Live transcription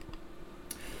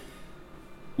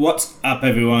What's up,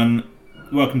 everyone?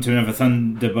 Welcome to another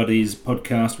Thunder Buddies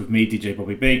podcast with me, DJ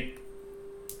Bobby B.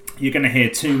 You're going to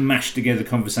hear two mashed together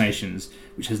conversations,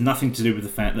 which has nothing to do with the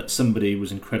fact that somebody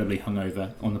was incredibly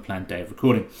hungover on the planned day of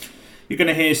recording. You're going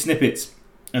to hear snippets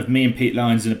of me and Pete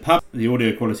Lyons in a pub. The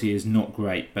audio quality is not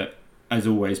great, but as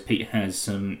always, Pete has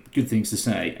some good things to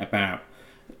say about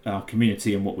our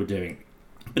community and what we're doing.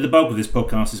 But the bulk of this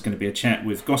podcast is going to be a chat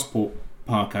with Gosport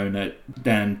Park owner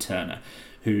Dan Turner,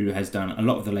 who has done a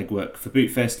lot of the legwork for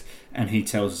Bootfest, and he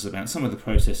tells us about some of the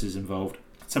processes involved,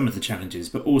 some of the challenges,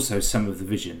 but also some of the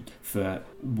vision for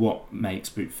what makes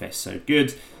Bootfest so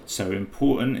good, so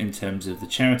important in terms of the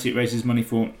charity it raises money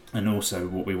for, and also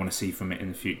what we want to see from it in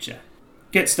the future.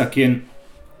 Get stuck in,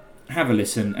 have a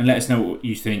listen, and let us know what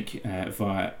you think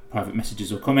via private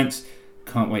messages or comments.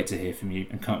 Can't wait to hear from you,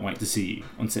 and can't wait to see you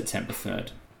on September 3rd.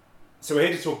 So we're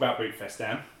here to talk about Bootfest,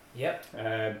 Dan.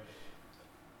 Yep.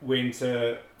 We're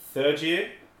into third year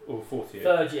or fourth year?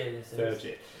 Third year this is. Third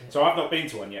year. Yeah. So I've not been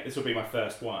to one yet. This will be my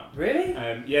first one. Really?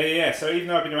 Yeah. So even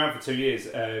though I've been around for 2 years,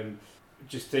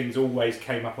 just things always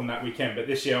came up on that weekend. But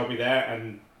this year I'll be there,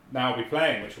 and now I'll be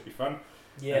playing, which will be fun.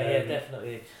 Yeah,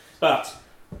 definitely. But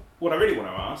what I really want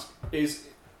to ask is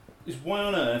why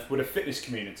on earth would a fitness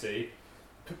community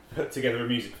put together a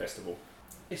music festival?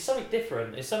 It's something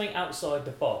different. It's something outside the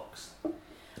box.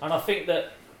 And I think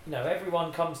that,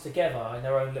 everyone comes together in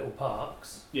their own little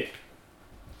parks. Yeah.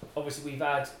 Obviously, we've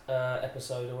had an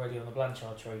episode already on the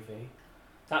Blanchard Trophy.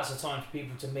 That's a time for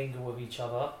people to mingle with each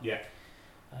other. Yeah.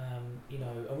 And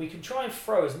we can try and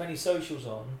throw as many socials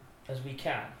on as we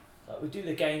can. Like we do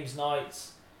the games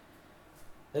nights.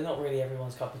 They're not really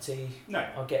everyone's cup of tea. No.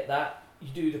 I get that. You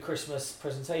do the Christmas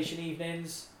presentation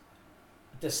evenings.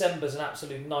 December's an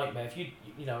absolute nightmare. If you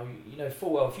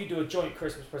full well, if you do a joint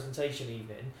Christmas presentation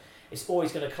evening, it's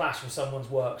always going to clash with someone's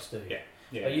works do.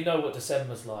 Yeah. You know what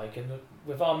December's like, and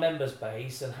with our members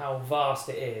base and how vast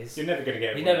it is, You're never going to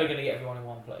get everyone in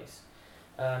one place.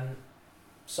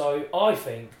 So I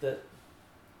think that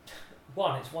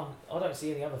I don't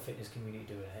see any other fitness community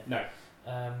doing it. No.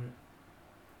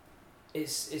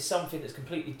 It's something that's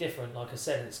completely different. Like I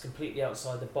said, and it's completely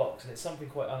outside the box, and it's something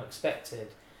quite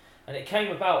unexpected. And it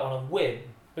came about on a whim,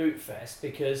 Bootfest,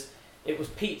 because it was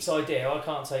Pete's idea. I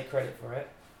can't take credit for it.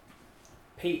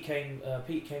 Pete came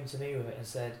to me with it and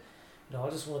said, I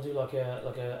just want to do like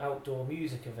a outdoor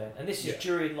music event. And this is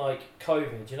during like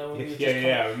COVID, when we were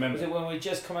I remember. Was it when we were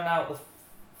just coming out the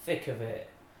thick of it?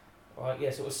 Right,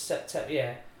 yes, it was September.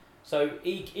 Yeah. So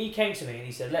he came to me and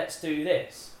he said, let's do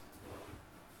this.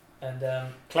 And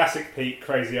classic Pete,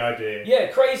 crazy idea.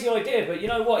 Yeah, crazy idea, but you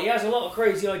know what? He has a lot of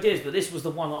crazy ideas, but this was the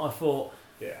one that I thought,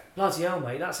 bloody hell,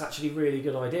 mate, that's actually a really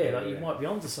good idea. You might be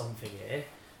onto something here.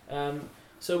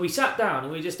 So we sat down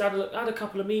and we just had a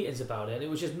couple of meetings about it, and it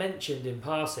was just mentioned in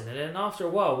passing. And then after a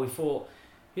while, we thought,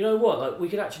 you know what? Like we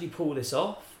could actually pull this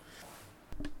off.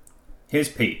 Here's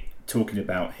Pete talking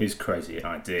about his crazy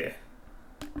idea.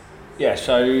 Yeah.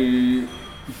 So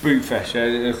Bootfest,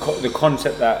 the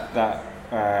concept that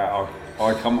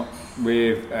I come up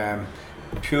with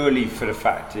purely for the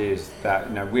fact is that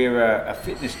we're a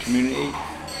fitness community.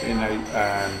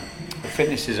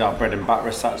 Fitness is our bread and butter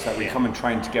as such, that we come and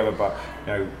train together. But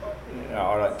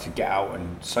I like to get out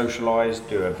and socialise,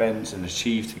 do events, and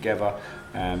achieve together.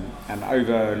 And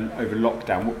over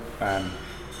lockdown,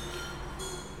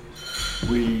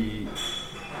 we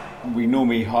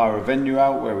normally hire a venue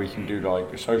out where we can do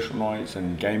like social nights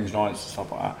and games nights and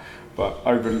stuff like that. But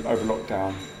over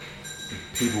lockdown,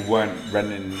 people weren't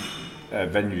renting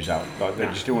venues out. Like they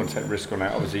just didn't want to take risk on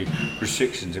it. Obviously,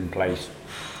 restrictions in place.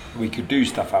 We could do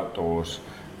stuff outdoors.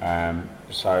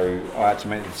 So I had to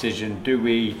make the decision: do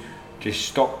we just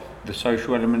stop the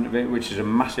social element of it, which is a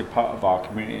massive part of our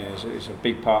community? It's a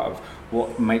big part of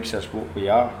what makes us what we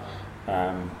are,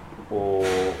 or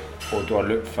do I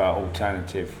look for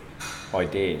alternative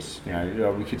ideas?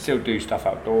 We could still do stuff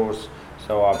outdoors.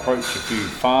 So I approached a few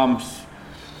farms.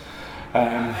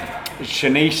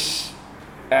 Shanice,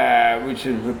 which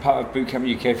is part of Bootcamp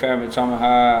UK Fair at the time,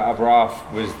 her other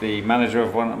half was the manager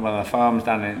of one of the farms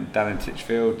down in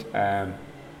Titchfield.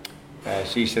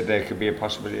 She said there could be a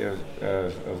possibility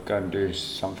of going and do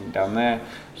something down there.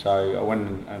 So I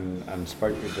went and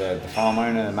spoke with the farm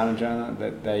owner, the manager,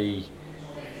 that they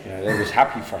was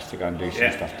happy for us to go and do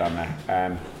some stuff down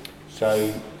there.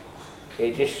 So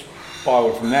it just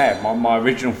spiraled from there. My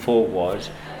original thought was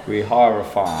we hire a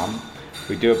farm,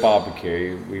 we do a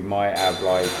barbecue, we might have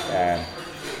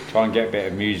try and get a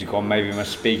bit of music on, maybe my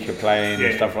speaker playing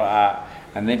and stuff like that,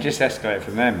 and then just escalate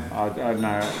from them. I don't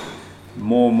know,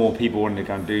 more and more people wanted to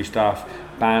go and do stuff,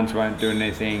 bands weren't doing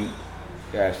anything,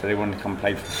 so they wanted to come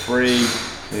play for free.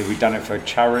 We'd done it for a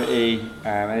charity,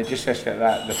 and it just like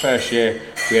that. The first year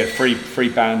we had free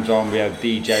bands on, we had a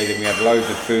DJ, then we had loads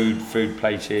of food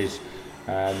places.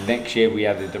 Next year we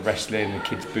added the wrestling, the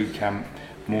kids boot camp,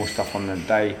 more stuff on the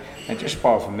day, and just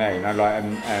spiraled from there.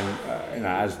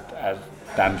 As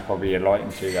Dan's probably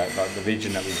enlightened to that, like the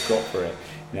vision that we've got for it,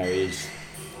 is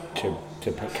to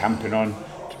put camping on,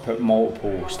 to put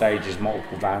multiple stages,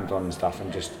 multiple vans on and stuff,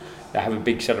 and just have a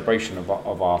big celebration of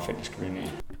our fitness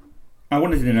community. I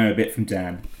wanted to know a bit from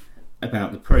Dan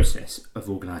about the process of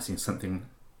organising something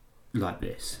like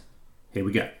this. Here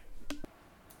we go.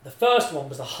 The first one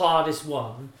was the hardest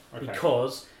one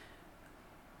because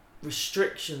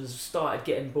restrictions started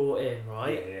getting brought in,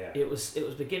 right? Yeah. It was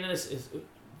beginning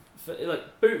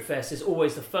like Bootfest is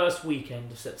always the first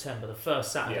weekend of September, the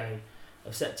first Saturday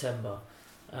of September.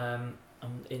 And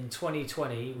in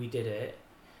 2020 we did it,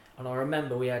 and I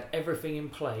remember we had everything in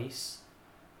place,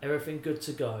 everything good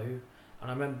to go, and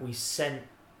I remember we'd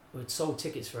sold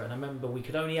tickets for it, and I remember we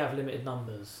could only have limited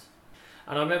numbers.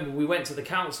 And I remember we went to the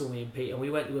council, me and Pete, and we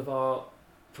went with our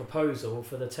proposal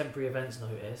for the temporary events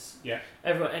notice. Yeah.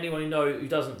 Anyone who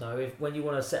doesn't know, when you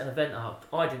want to set an event up,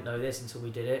 I didn't know this until we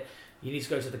did it. You need to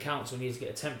go to the council and you need to get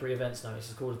a temporary events notice.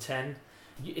 It's called a 10.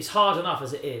 It's hard enough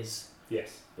as it is.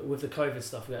 Yes. But with the COVID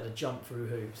stuff, we had to jump through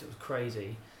hoops. It was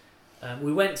crazy.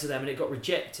 We went to them and it got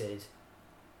rejected.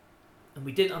 And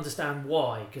we didn't understand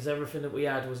why, because everything that we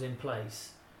had was in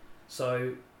place.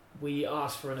 So we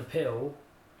asked for an appeal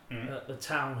at the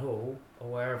town hall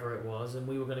or wherever it was, and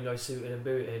we were going to go suited and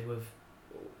booted with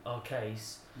our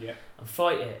case and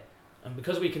fight it. And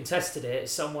because we contested it,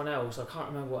 someone else, I can't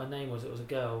remember what her name was, it was a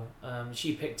girl,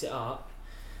 she picked it up,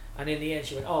 and in the end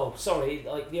she went, oh sorry,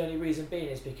 like the only reason being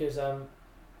is because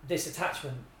this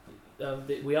attachment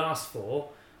that we asked for,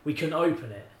 we couldn't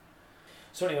open it.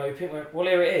 So anyway, people went, well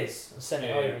here it is, and sent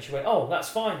it over, and she went, oh that's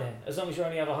fine then, as long as you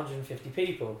only have 150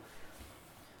 people.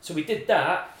 So we did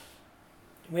that.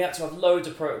 We had to have loads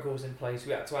of protocols in place.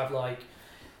 We had to have like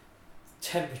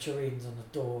temperature readings on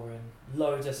the door and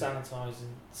loads of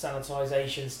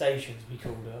sanitisation stations, we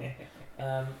called them.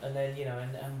 And then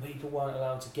and people weren't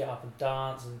allowed to get up and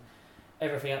dance, and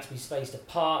everything had to be spaced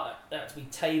apart. There had to be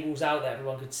tables out that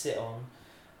everyone could sit on.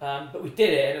 But we did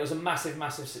it, and it was a massive,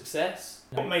 massive success.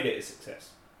 What made it a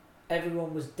success?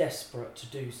 Everyone was desperate to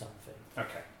do something.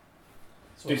 Okay.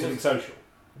 So do something social.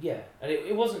 Yeah, and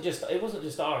it wasn't just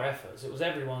our efforts. It was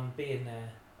everyone being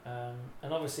there,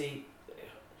 and obviously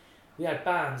we had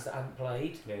bands that hadn't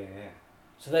played. Yeah.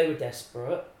 So they were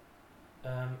desperate.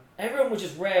 Everyone was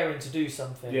just raring to do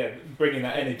something. Yeah, bringing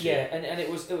that energy. Yeah, and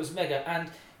it was mega. And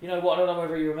you know what? I don't know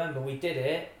whether you remember. We did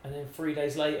it, and then 3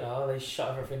 days later they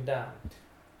shut everything down.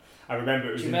 I remember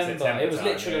it was. Do you remember? September. It was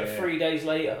literally 3 days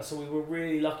later. So we were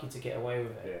really lucky to get away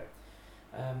with it.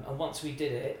 Yeah. And once we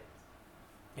did it.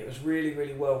 It was really,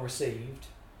 really well received,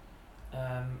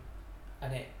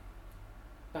 and it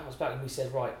bounced back, and we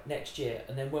said, right, next year.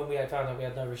 And then when we had found out we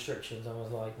had no restrictions, I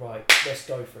was like, right, let's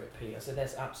go for it, Pete. I said,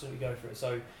 let's absolutely go for it.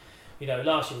 So,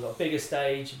 last year we got a bigger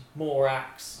stage, more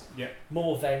acts,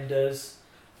 more vendors,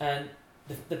 and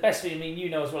the best thing,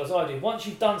 as well as I do, once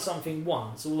you've done something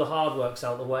once, all the hard work's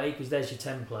out of the way, because there's your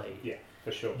template. Yeah,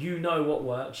 for sure. You know what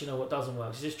works, you know what doesn't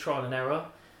work. It's just trial and error.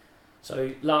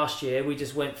 So last year we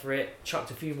just went for it,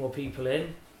 chucked a few more people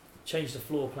in, changed the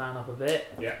floor plan up a bit.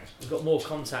 Yeah. We've got more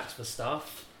contacts for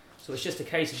stuff. So it's just a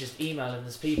case of just emailing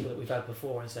these people that we've had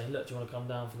before and saying, look, do you want to come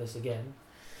down for this again?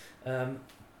 And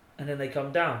then they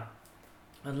come down.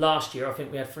 And last year I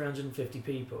think we had 350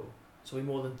 people. So we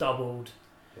more than doubled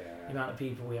the amount of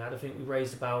people we had. I think we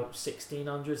raised about 1,600,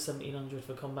 1,700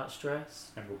 for combat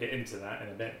stress. And we'll get into that in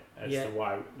a bit as to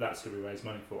why that's who we raised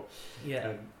money for.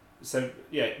 Yeah.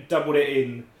 Doubled it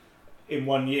in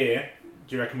 1 year.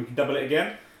 Do you reckon we can double it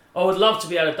again? I would love to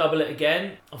be able to double it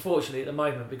again. Unfortunately, at the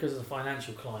moment, because of the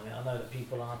financial climate, I know that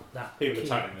people aren't that keen.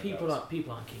 People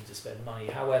aren't keen to spend money.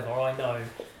 However, I know,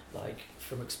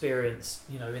 from experience,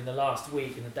 in the last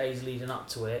week and the days leading up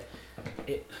to it,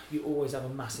 you always have a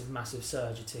massive, massive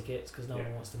surge of tickets because no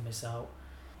one wants to miss out.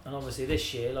 And obviously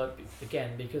this year,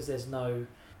 again, because there's no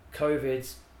COVID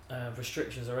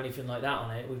restrictions or anything like that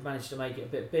on it, we've managed to make it a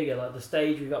bit bigger. Like the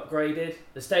stage we've upgraded.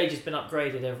 The stage has been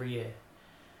upgraded every year.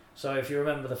 So if you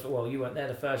remember you weren't there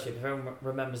the first year, but if everyone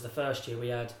remembers the first year, we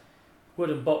had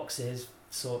wooden boxes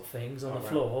sort of things on the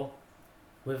floor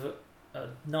with a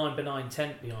 9x9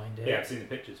 tent behind it. Yeah, I've seen the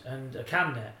pictures. And a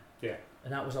cam net. Yeah.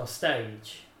 And that was our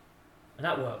stage. And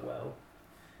that worked well.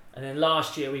 And then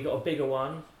last year we got a bigger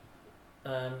one,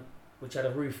 which had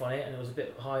a roof on it and it was a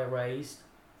bit higher raised.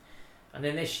 And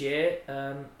then this year,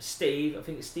 Steve, I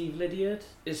think it's Steve Lydiard,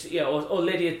 or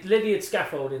Lydiard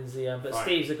Scaffolding's but right.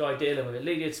 Steve's the guy dealing with it.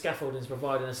 Lydiard Scaffolding's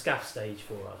providing a scaff stage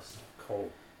for us. Cool.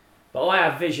 But I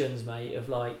have visions, mate, of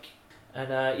like,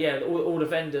 and all the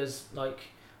vendors, like,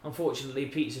 unfortunately,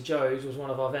 Pizza Joe's was one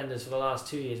of our vendors for the last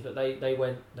 2 years, but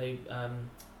they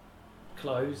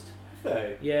closed.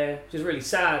 They? Yeah, which is really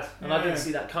sad, and I didn't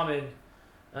see that coming.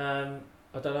 I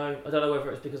don't know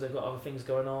whether it's because they've got other things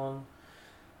going on.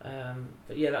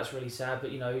 But yeah, that's really sad. But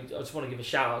I just want to give a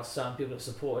shout out to certain people that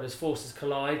supported us. Forces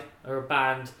Collide are a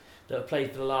band that have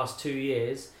played for the last 2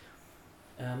 years.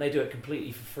 They do it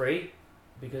completely for free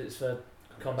because it's for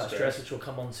combat stress, which we'll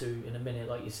come on to in a minute,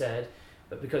 like you said.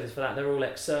 But because it's for that, they're all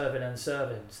ex-serving and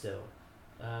serving still,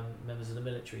 members of the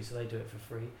military, so they do it for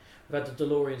free. We've had the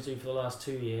DeLoreans do for the last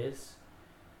 2 years.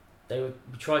 We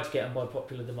tried to get them by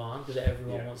popular demand because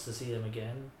everyone wants to see them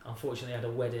again. Unfortunately, they had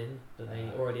a wedding that they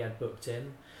already had booked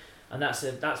in, and that's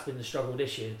been the struggle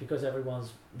this year because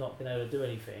everyone's not been able to do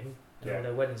anything. And all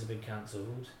their weddings have been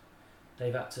cancelled.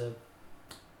 They've had to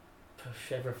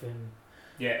push everything.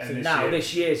 Yeah, and so now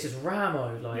this year it's just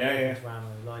Ramo, like Ramo,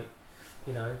 like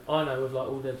I know with like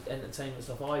all the entertainment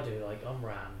stuff I do, like I'm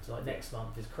rammed. Like next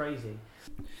month is crazy.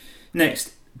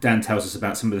 Next, Dan tells us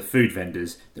about some of the food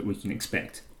vendors that we can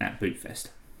expect at Bootfest.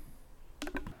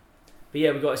 But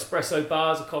yeah, we've got espresso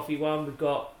bars, a coffee one. We've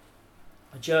got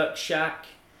a jerk shack.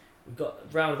 We've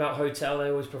got Roundabout Hotel. They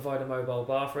always provide a mobile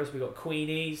bar for us. We've got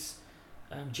Queenie's,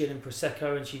 gin and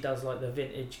prosecco, and she does like the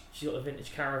vintage. She's got the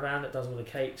vintage caravan that does all the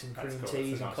cakes and cream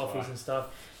teas and coffees and stuff.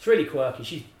 It's really quirky.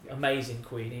 She's amazing,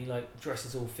 Queenie. Like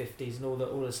dresses all 50s, and all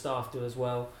the staff do as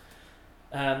well.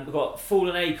 We've got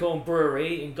Fallen Acorn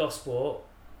Brewery in Gosport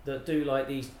that do like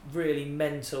these really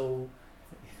mental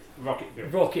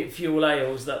rocket fuel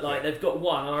ales that like they've got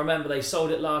one, and I remember they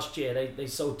sold it last year. They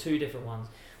sold 2 different ones.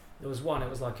 There was one, it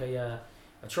was like a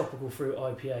tropical fruit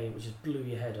IPA which just blew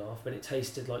your head off, but it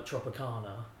tasted like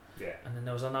Tropicana. Yeah. And then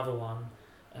there was another one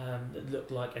that looked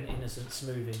like an innocent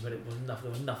smoothie, but it was nothing.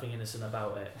 There was nothing innocent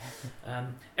about it.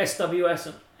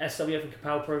 SWF and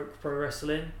Kapow Pro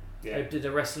Wrestling. Yeah. They did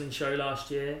a wrestling show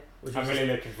last year. I'm really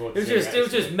looking forward to it. It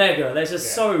was just mega. They're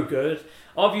just so good.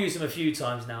 I've used them a few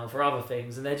times now for other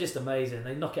things, and they're just amazing.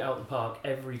 They knock it out of the park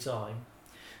every time.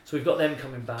 So we've got them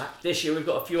coming back. This year we've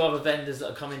got a few other vendors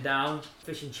that are coming down.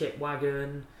 Fish and Chip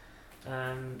Wagon.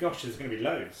 Gosh, there's going to be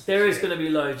loads. There is going to be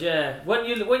loads, yeah. When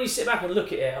you sit back and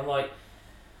look at it, I'm like,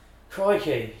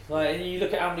 crikey. Like, and you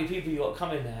look at how many people you got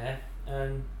coming there,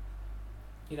 and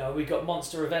we've got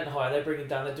Monster Event Hire. They're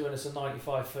doing us a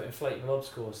 95-foot inflatable obs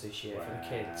course this year for the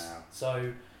kids.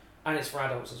 So, and it's for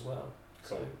adults as well.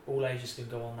 Cool. So all ages can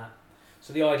go on that.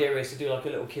 So the idea is to do like a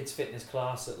little kids fitness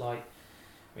class at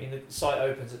the site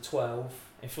opens at 12.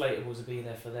 Inflatables will be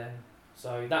there for them.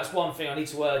 So that's one thing I need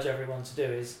to urge everyone to do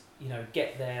is,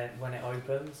 get there when it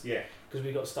opens. Yeah. Because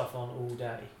we've got stuff on all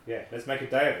day. Yeah, let's make a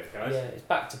day of it, guys. Yeah, it's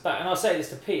back to back. And I say this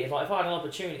to Pete, if I had an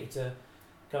opportunity to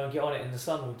go and get on it in the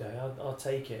sun all day, I'll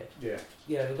take it. Yeah.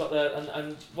 Yeah, we've got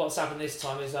and what's happened this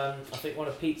time is I think one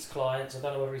of Pete's clients, I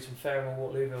don't know whether he's from Fareham or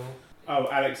Waterlooville. Oh,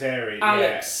 Alex Airy.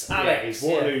 Alex. Yeah, he's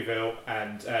Waterlooville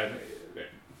and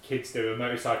kids do a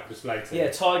motorcycle display team.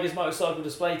 Yeah, Tiger's motorcycle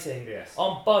display team. Yes.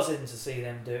 I'm buzzing to see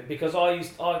them do it because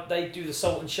they do the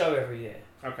Salt and Show every year.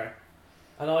 Okay.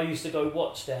 And I used to go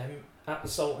watch them at the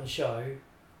Salt and Show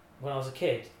when I was a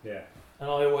kid. Yeah. And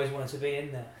I always wanted to be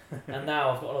in there. And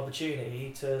now I've got an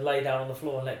opportunity to lay down on the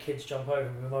floor and let kids jump over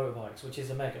with motorbikes, which is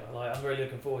a mega. Like, I'm really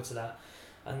looking forward to that.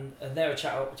 And they're a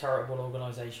charitable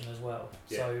organisation as well.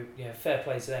 Yeah. So, fair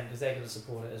play to them because they're going to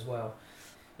support it as well.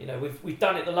 We've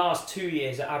done it the last 2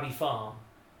 years at Abbey Farm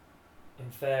in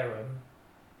Fareham,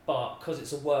 but because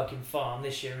it's a working farm,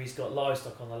 this year he's got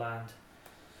livestock on the land.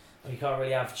 And you can't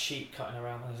really have sheep cutting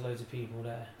around when there's loads of people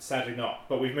there. Sadly not,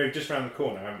 but we've moved just around the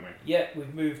corner, haven't we? Yeah,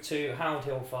 we've moved to Hound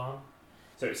Hill Farm.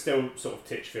 So it's still sort of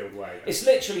Titchfield way. Though. It's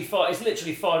literally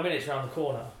 5 minutes around the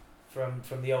corner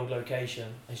from the old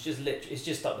location. It's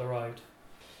just up the road.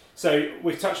 So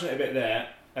we've touched on it a bit there,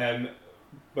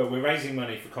 but we're raising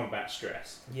money for combat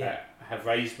stress. Yeah. Have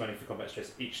raised money for combat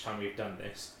stress each time we've done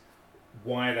this.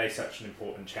 Why are they such an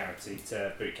important charity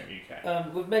to Bootcamp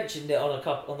UK? We've mentioned it on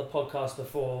the podcast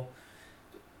before.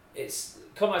 It's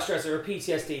Combat Stress are a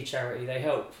PTSD charity. They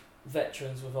help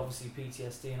veterans with obviously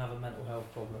PTSD and other mental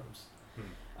health problems.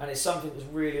 And it's something that's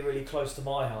really, really close to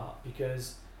my heart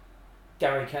because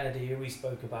Gary Kennedy, who we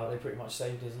spoke about, they pretty much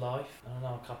saved his life. And I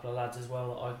know a couple of lads as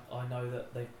well that I know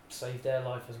that they've saved their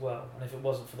life as well. And if it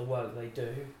wasn't for the work that they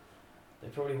do, they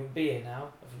probably wouldn't be here now,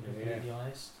 if I'm completely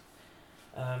honest.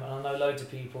 And I know loads of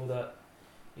people that,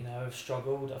 have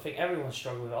struggled. I think everyone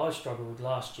struggled with it. I struggled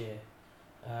last year.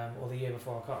 or the year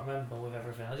before, I can't remember, with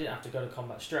everything. I didn't have to go to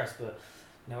combat stress, but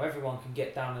everyone can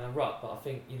get down in a rut, but I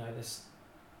think there's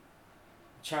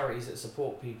charities that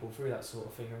support people through that sort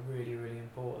of thing are really, really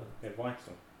important. They're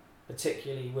vital.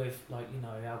 Particularly with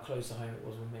how close to home it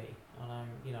was with me.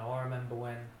 And I remember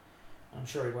when, I'm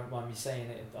sure he won't mind me saying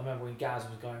it, I remember when Gaz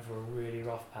was going through a really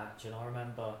rough patch, and I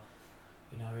remember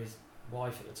his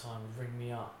wife at the time would ring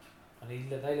me up, and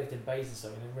they lived in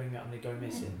Basingstoke, and they'd ring me up and they'd go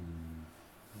missing,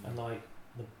 and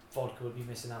the vodka would be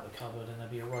missing out the cupboard, and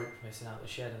there'd be a rope missing out the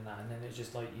shed and that, and then it's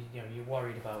just you're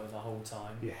worried about it the whole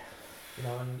time. Yeah.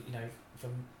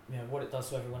 From what it does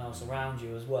to everyone else around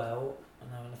you as well. And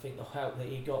I think the help that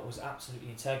he got was absolutely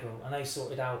integral, and they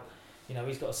sorted out.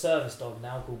 He's got a service dog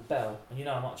now called Belle, and you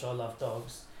know how much I love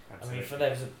dogs. Absolutely. I mean, for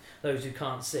those who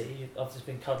can't see, I've just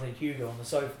been cuddling Hugo on the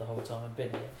sofa the whole time I've been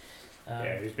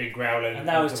here. He's been growling, and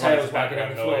now his tail's wagging on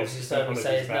the floor because he's heard me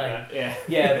say his name.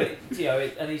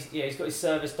 But and he's got his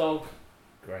service dog.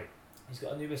 Great. He's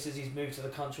got a new missus. He's moved to the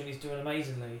country and he's doing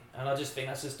amazingly. And I just think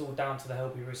that's just all down to the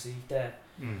help he received there.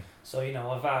 So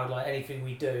I vowed anything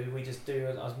we do, we just do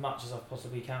as much as I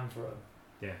possibly can for them.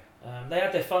 Yeah. They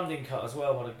had their funding cut as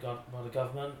well by the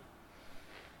government,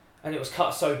 and it was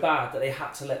cut so bad that they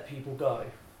had to let people go.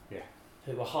 Yeah.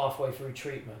 Who were halfway through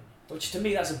treatment, which to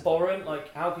me that's abhorrent.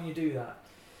 How can you do that?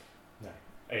 No,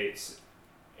 it's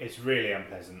really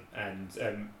unpleasant, and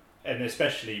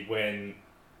especially when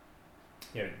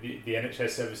the NHS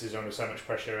services are under so much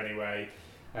pressure anyway.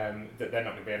 That they're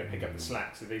not going to be able to pick up the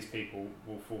slack, so these people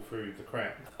will fall through the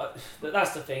crack. But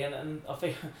that's the thing, and I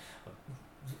think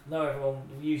everyone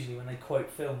usually when they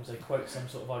quote films, they quote some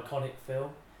sort of iconic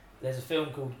film. There's a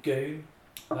film called Goon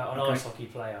about an ice hockey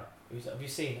player. Have you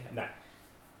seen it? No.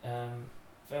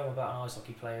 Film about an ice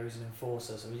hockey player who's an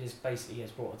enforcer, so he just basically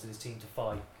gets brought into this team to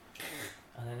fight.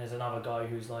 And then there's another guy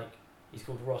who's he's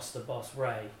called Ross the Boss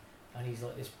Ray, and he's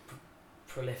this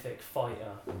prolific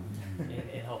fighter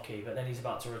in hockey, but then he's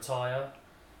about to retire.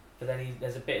 But then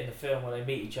there's a bit in the film where they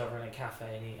meet each other in a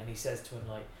cafe, and he says to him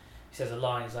he says a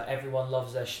line. He's everyone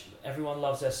loves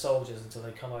their soldiers until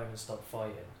they come home and stop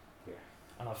fighting. Yeah.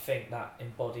 And I think that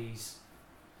embodies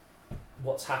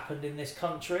what's happened in this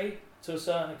country to a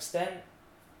certain extent.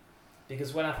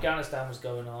 Because when Afghanistan was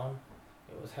going on,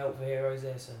 it was help for heroes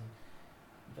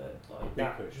but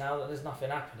now that there's nothing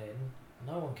happening,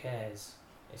 no one cares.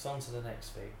 It's on to the next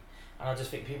thing, and I just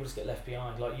think people just get left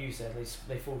behind. Like you said,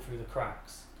 they fall through the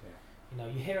cracks. Yeah.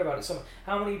 You hear about it.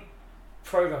 How many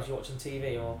programs you watch on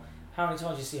TV, or how many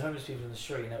times you see homeless people in the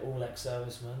street, and they're all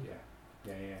ex-servicemen.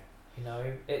 Yeah.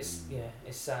 It's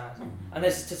it's sad. And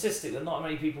there's a statistic that not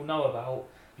many people know about.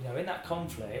 In that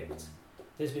conflict,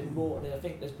 there's been more. I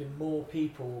think there's been more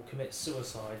people commit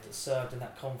suicide that served in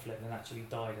that conflict than actually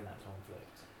died in that conflict.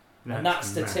 And that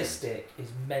statistic is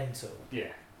mental.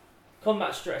 Yeah.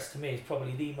 Combat Stress to me is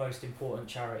probably the most important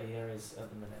charity there is at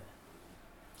the minute.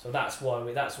 So that's why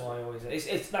I always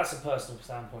that's a personal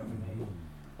standpoint for me.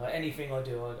 Anything I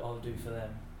do, I'll do for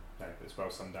them. No, that's well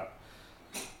summed up.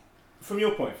 From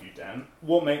your point of view, Dan,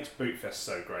 what makes Bootfest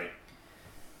so great?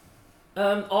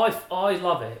 I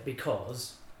love it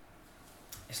because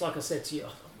it's like I said to you,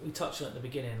 we touched on it at the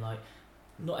beginning.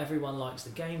 Not everyone likes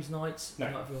the games nights. No.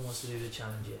 Not everyone wants to do the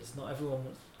challenges. Not everyone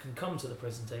can come to the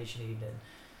presentation evening.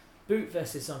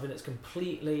 Bootfest is something that's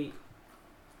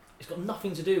it's got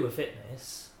nothing to do with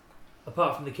fitness,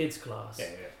 apart from the kids' class. Yeah.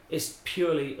 It's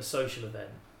purely a social event,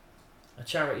 a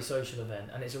charity social event,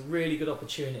 and it's a really good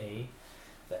opportunity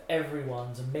for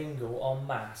everyone to mingle en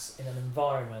masse in an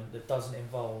environment that doesn't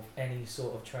involve any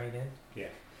sort of training. Yeah.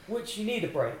 Which you need a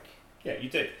break. Yeah, you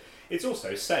do. It's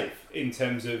also safe in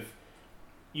terms of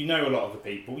a lot of the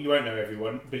people. You won't know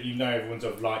everyone, but everyone's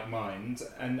of like mind,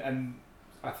 and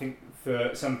I think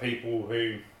for some people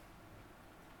who,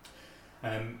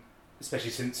 especially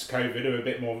since COVID, are a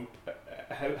bit more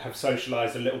have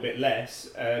socialised a little bit less.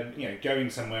 Going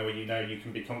somewhere where you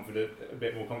can be confident, a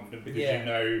bit more confident,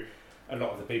 because a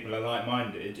lot of the people are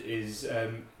like-minded is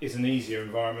an easier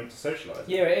environment to socialise.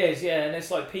 Yeah, it is. Yeah, and it's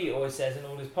like Pete always says in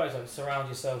all his posts, surround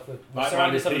yourself with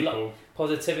people.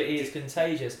 Positivity is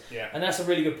contagious. Yeah. And that's a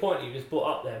really good point you just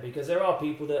brought up there, because there are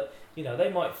people that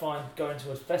they might find going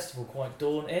to a festival quite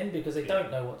daunting because they don't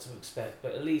know what to expect,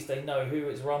 but at least they know who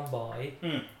it's run by.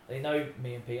 They know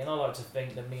me and Pete, and I like to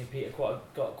think that me and Pete have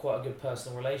got quite a good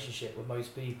personal relationship with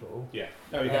most people. Yeah.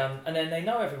 And then they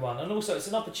know everyone, and also it's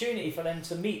an opportunity for them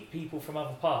to meet people from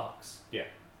other parks. Yeah.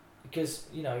 Because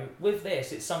with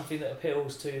this, it's something that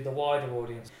appeals to the wider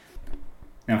audience.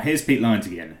 Now here's Pete Lyons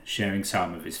again, sharing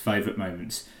some of his favourite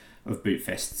moments of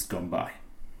Bootfests gone by.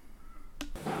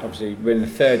 obviously we're in the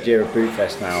third year of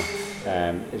Bootfest now.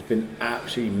 It's been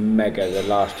absolutely mega the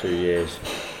last 2 years.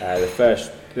 The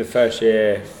first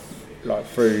year, like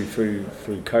through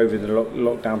COVID, the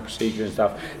lockdown procedure and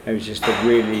stuff, it was just a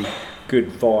really good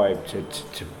vibe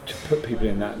to put people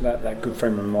in that good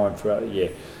frame of mind throughout the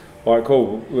year. All right,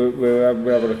 cool. We'll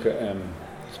have a look at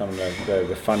some of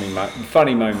the funny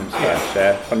moments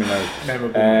first. Funny moments.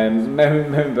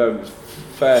 Memorable moments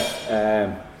first.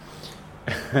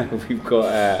 We've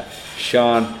got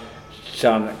Sean,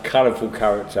 colourful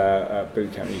character at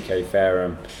Bootcamp UK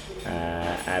Fairham,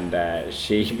 and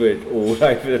she was all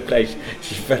over the place.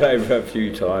 She fell over a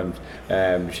few times.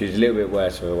 She was a little bit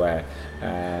worse for wear.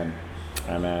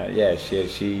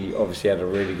 She obviously had a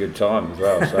really good time as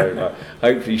well. So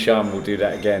hopefully Sean will do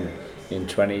that again in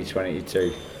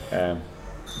 2022.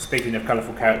 Speaking of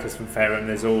colourful characters from Fairham,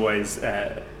 there's always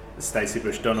Stacey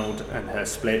Bush-Donald and her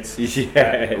splits. What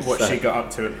she got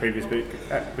up to at previous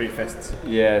Bootfests.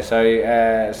 Yeah,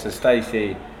 so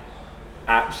Stacey,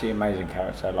 absolutely amazing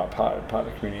character, like part of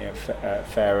the community at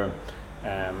Fairham,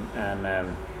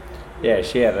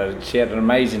 she had an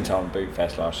amazing time at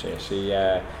Bootfest last year.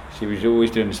 She was always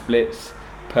doing the splits.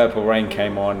 Purple Rain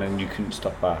came on, and you couldn't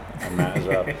stop her on that as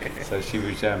well. So she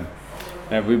was.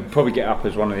 We'd probably get up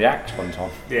as one of the acts one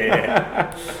time.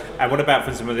 Yeah. And what about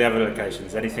from some of the other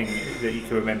locations? Anything that you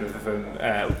can remember from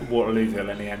Waterlooville,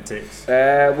 any antics?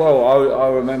 I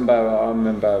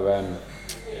remember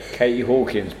Katie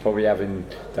Hawkins probably having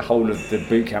the whole of the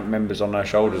bootcamp members on her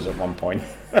shoulders at one point.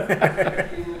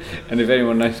 And if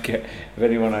anyone knows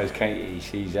Katie,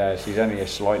 she's only a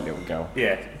slight little girl.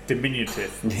 Yeah,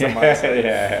 diminutive.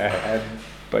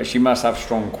 But she must have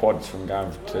strong quads from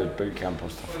going to boot camp or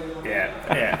stuff.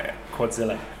 Yeah,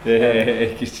 Quadzilla.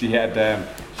 Yeah, she had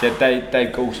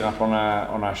Dave Coulson up on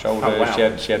her shoulders. Oh,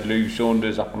 wow. She had Lou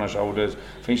Saunders up on her shoulders.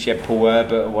 I think she had Paul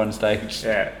Herbert at one stage.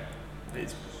 Yeah,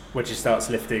 when she starts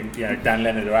lifting, Dan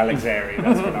Leonard or Alex Airy,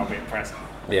 that's when I'll be impressed.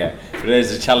 Yeah, but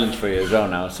there's a challenge for you as well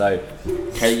now. So,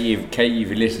 Katie, if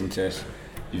you listen to us,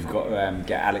 you've got to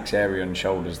get Alex Airy on the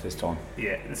shoulders this time.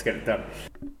 Yeah, let's get it done.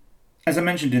 As I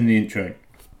mentioned in the intro,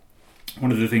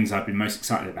 one of the things I've been most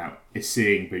excited about is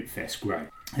seeing Bootfest grow.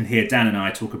 And here Dan and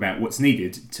I talk about what's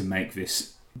needed to make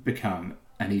this become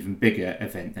an even bigger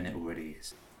event than it already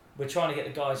is. We're trying to get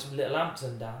the guys from Little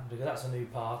Hampton down, because that's a new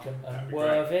park, and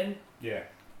Worthing. Yeah.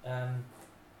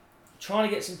 Trying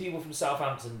to get some people from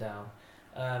Southampton down.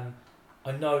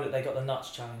 I know that they got the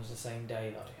Nuts Challenge the same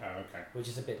day though. Oh, okay. Which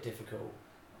is a bit difficult.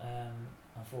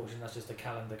 Unfortunately, that's just a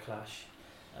calendar clash.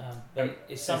 But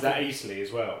it's something. Is that Eastleigh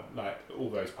as well? Like all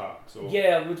those parks? Or?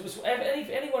 Yeah,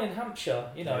 anyone in Hampshire,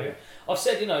 Yeah. I've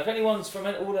said, if anyone's from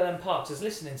all of them parks is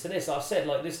listening to this, I've said,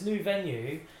 this new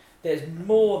venue, there's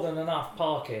more than enough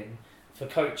parking for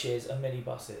coaches and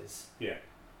minibuses. Yeah.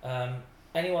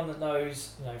 Anyone that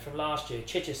knows, from last year,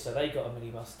 Chichester, they got a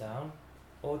minibus down.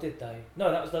 Or did they? No,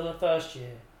 that was the first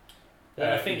year.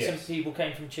 I think some people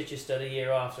came from Chichester the year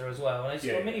after as well, and they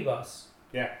just got a minibus.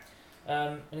 Yeah.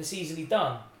 And it's easily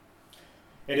done.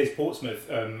 It is. Portsmouth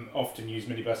often use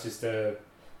minibuses to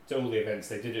all the events.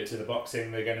 They did it to the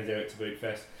boxing. They're going to do it to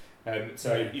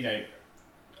Bootfest.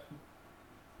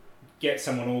 Get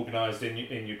someone organised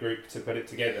in your group to put it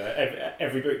together.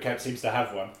 Every boot camp seems to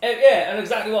have one. Yeah, and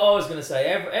exactly what I was going to say.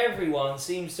 Everyone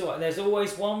seems to. There's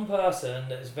always one person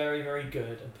that is very, very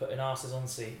good at putting asses on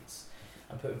seats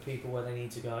and putting people where they need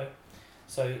to go.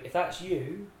 So if that's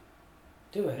you,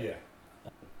 do it. Yeah.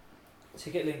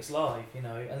 Ticket links live,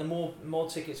 and the more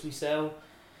tickets we sell,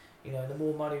 the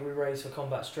more money we raise for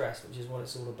combat stress, which is what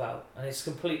it's all about. And it's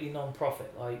completely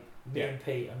non-profit. Like me and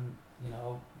Pete, and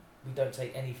we don't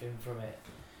take anything from it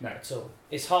at all.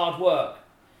 It's hard work,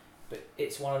 but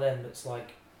it's one of them that's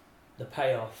like the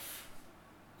payoff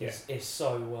is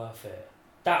so worth it.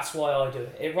 That's why I do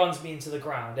it. It runs me into the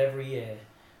ground every year,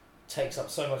 takes up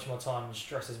so much more time and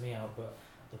stresses me out, but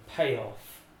the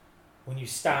payoff, when you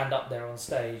stand up there on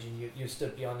stage and you're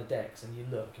stood behind the decks and you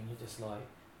look and you're just like,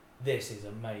 this is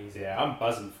amazing. Yeah, I'm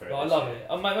buzzing for it. I love it.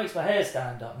 It makes my hair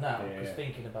stand up now because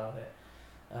thinking about it.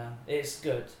 It's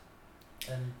good.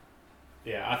 And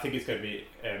yeah, I think it's going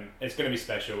to be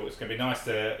special. It's going to be nice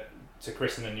to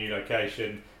christen a new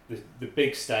location. The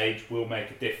big stage will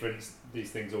make a difference. These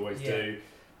things always do.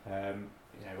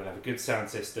 We'll have a good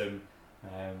sound system.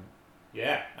 And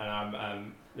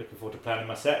I'm looking forward to planning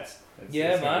my sets. It's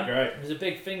man. Great. It was a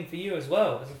big thing for you as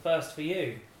well. It was a first for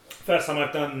you. First time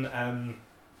I've done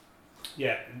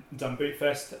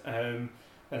Bootfest,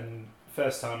 and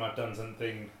first time I've done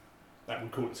something that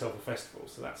would call itself a festival.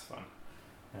 So that's fun.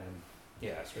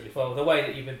 Yeah, that's really fun. Well, the way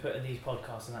that you've been putting these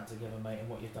podcasts and that together, mate, and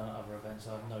what you've done at other events,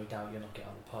 I have no doubt you're not getting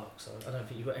out of the park. So I don't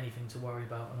think you've got anything to worry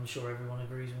about, and I'm sure everyone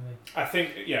agrees with me. I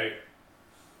think,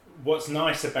 what's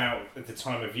nice about the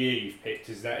time of year you've picked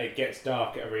is that it gets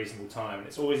dark at a reasonable time, and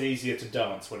it's always easier to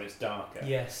dance when it's darker.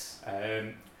 Yes.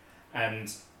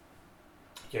 And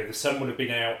the sun would have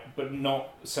been out, but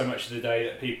not so much of the day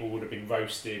that people would have been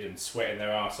roasted and sweating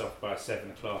their arse off by 7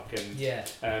 o'clock, and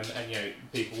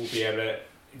people will be able to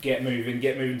get moving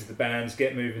to the bands,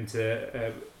 get moving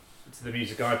to the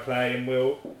music I play, and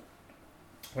we'll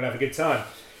have a good time.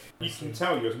 You can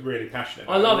tell you're really passionate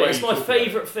about it. I love it. It's my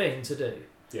favourite thing to do.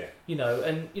 Yeah.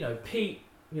 Pete,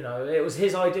 it was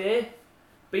his idea,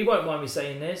 but he won't mind me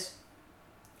saying this.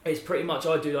 It's pretty much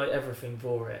I do like everything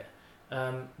for it.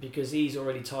 Because he's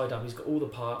already tied up. He's got all the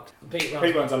parks. Pete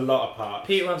runs a lot of parks.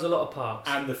 Pete runs a lot of parks.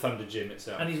 And the Thunder Gym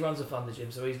itself. And he runs a Thunder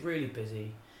Gym, so he's really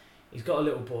busy. He's got a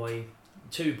little boy,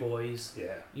 2 boys.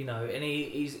 Yeah. And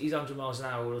he's 100 miles an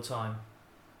hour all the time.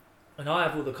 And I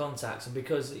have all the contacts, and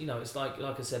because, it's like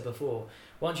I said before,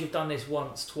 once you've done this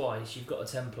once, twice, you've got a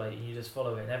template and you just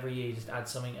follow it, and every year you just add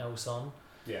something else on.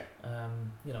 Yeah.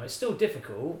 It's still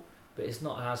difficult, but it's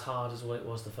not as hard as what it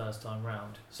was the first time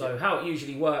round. So how it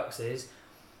usually works is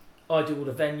I do all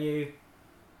the venue,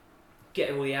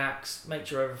 get all the acts, make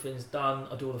sure everything's done.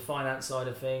 I do all the finance side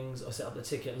of things. I set up the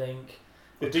ticket link,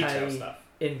 the detail stuff,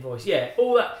 invoice,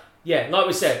 all that. Yeah, like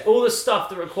we said, all the stuff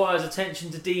that requires attention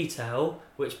to detail,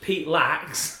 which Pete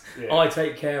lacks, I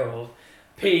take care of.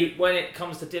 Pete, when it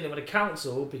comes to dealing with a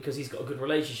council, because he's got a good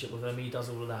relationship with them, he does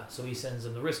all of that. So he sends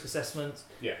them the risk assessments.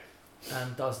 Yeah.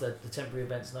 And does the temporary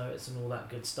events notice and all that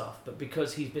good stuff. But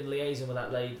because he's been liaising with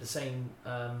that lady, the same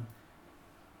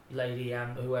lady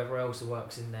and whoever else who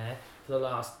works in there for the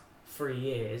last 3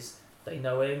 years, they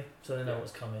know him, so they know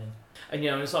what's coming. And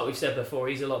it's like we've said before,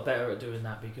 he's a lot better at doing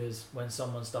that, because when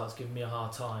someone starts giving me a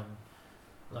hard time,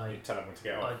 like, you tell them to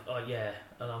get on.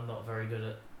 And I'm not very good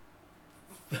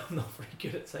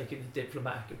at taking the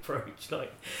diplomatic approach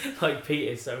like Pete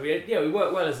is. So we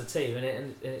work well as a team, and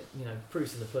it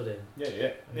proofs in the pudding.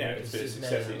 Yeah. It's been a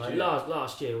success.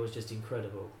 Last year was just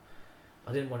incredible.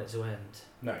 I didn't want it to end.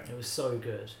 No, it was so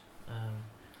good.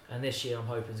 And this year I'm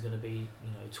hoping is going to be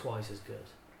twice as good.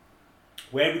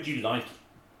 Where would you like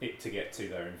it to get to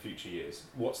though in future years?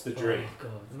 What's the dream? Oh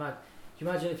God, can you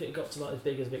imagine if it got to like as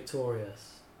big as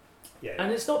Victorious? Yeah.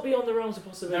 And it's not beyond the realms of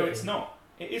possibility. No, it's not.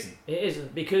 It isn't. It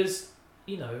isn't, because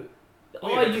we have a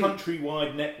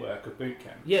countrywide network of boot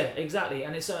camps. Yeah, exactly,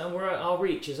 and our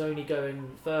reach is only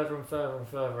going further and further and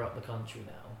further up the country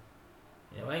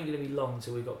now. It ain't going to be long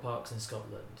till we've got parks in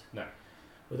Scotland. No.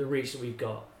 With the reach that we've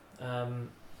got, and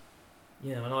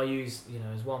I use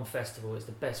as one festival. It's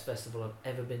the best festival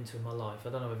I've ever been to in my life. I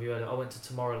don't know if you heard it. I went to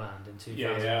Tomorrowland in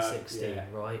 2016,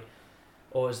 right,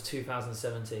 or it was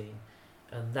 2017,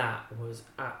 and that was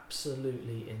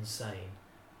absolutely insane.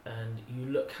 And you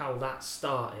look how that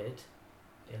started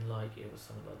in it was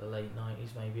something like the late 90s,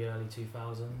 maybe early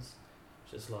 2000s.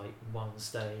 Just like one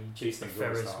stage, these things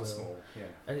Ferris start wheel, small,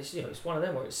 and it's it's one of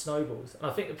them where it snowballs. And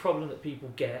I think the problem that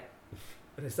people get,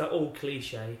 and it's that old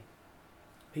cliche,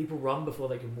 people run before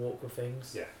they can walk with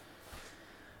things. Yeah.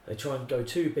 They try and go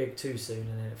too big too soon,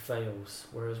 and then it fails.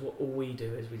 Whereas all we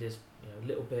do is we just a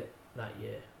little bit that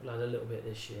year, we'll add a little bit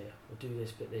this year, we'll do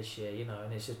this bit this year,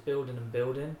 and it's just building and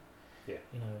building. Yeah.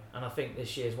 And I think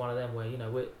this year is one of them where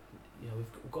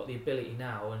we've got the ability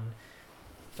now, and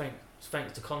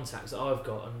thanks to contacts that I've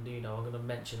got, and I'm going to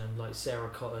mention them, like Sarah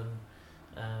Cotton.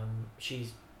 She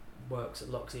works at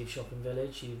Lockheath Shopping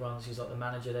Village. She's like the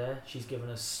manager there. She's given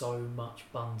us so much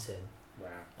bunting. Wow.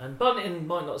 And bunting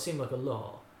might not seem like a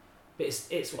lot, but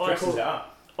it dresses it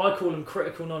up. I call them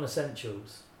critical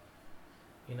non-essentials.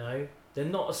 They're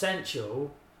not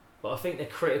essential, but I think they're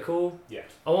critical. Yeah.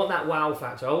 I want that wow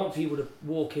factor. I want people to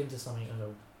walk into something and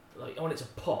go, I want it to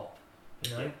pop.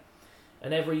 Yeah.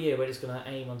 And every year we're just going to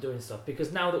aim on doing stuff,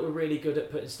 because now that we're really good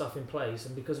at putting stuff in place,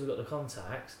 and because we've got the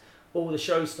contacts, all the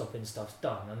show-stopping stuff's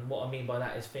done. And what I mean by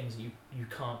that is things that you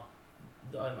can't,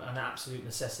 an absolute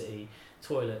necessity: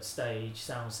 toilet, stage,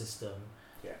 sound system,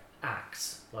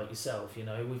 acts like yourself.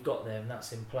 We've got them,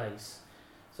 that's in place.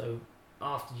 So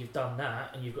after you've done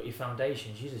that and you've got your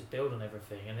foundations, you just build on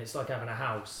everything. And it's like having a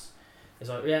house. It's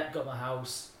like, got my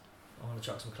house, I'm going to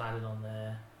chuck some cladding on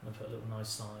there, I'm going to put a little nice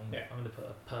sign, I'm going to put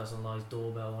a personalised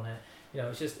doorbell on it.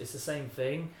 It's the same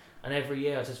thing. And every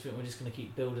year I just think we're just going to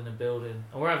keep building and building,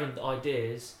 and we're having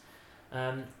ideas.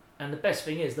 And the best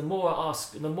thing is, the more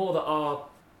that our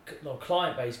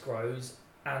client base grows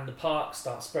and the parks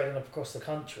start spreading up across the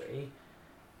country,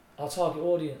 our target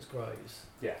audience grows.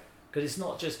 Yeah. Because it's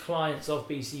not just clients of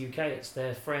BC UK, it's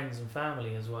their friends and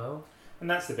family as well. And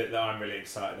that's the bit that I'm really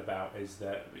excited about, is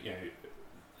that,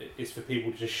 it's for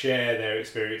people to share their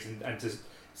experience and to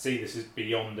see this is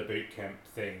beyond a boot camp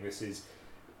thing. This is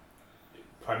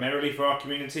primarily for our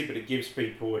community, but it gives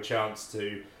people a chance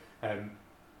to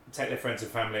take their friends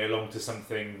and family along to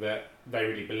something that they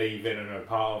really believe in and are a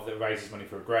part of, that raises money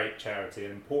for a great charity,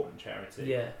 an important charity.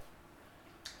 Yeah.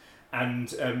 And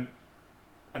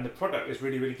the product is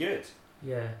really, really good.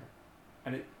 Yeah.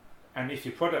 And if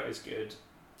your product is good,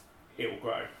 it will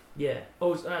grow. Yeah.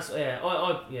 Oh, that's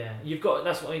yeah. You've got,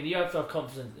 that's what I mean. You have to have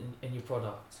confidence in your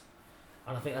product,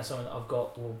 and I think that's something that I've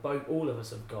got. Well, all of us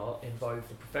have got in both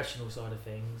the professional side of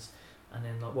things, and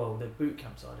then the boot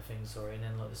camp side of things. Sorry, and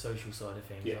then the social side of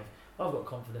things. Yeah. I've got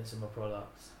confidence in my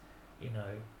products.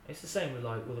 It's the same with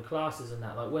all the classes and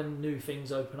that. Like when new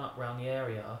things open up around the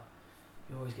area,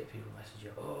 you always get people message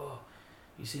you. Oh,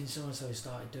 you seen so and so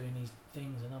started doing these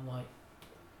things, and I'm like,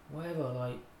 whatever.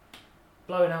 Like,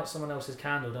 blowing out someone else's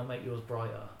candle don't make yours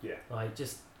brighter. Yeah. Like,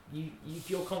 just if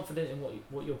you're confident in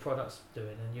what your product's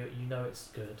doing and you know it's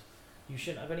good, you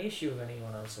shouldn't have any issue with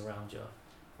anyone else around you.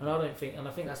 And I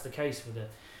think that's the case with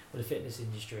the fitness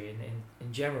industry and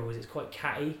in general, is it's quite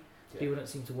catty. Yeah. People don't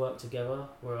seem to work together,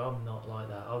 where I'm not like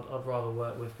that. I'd rather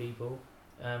work with people.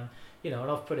 And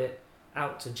I've put it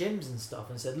out to gyms and stuff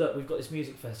and said, look, we've got this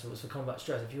music festival, it's for combat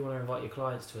stress. If you want to invite your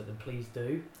clients to it, then please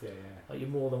do. Yeah. Like, you're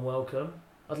more than welcome.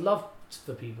 I'd love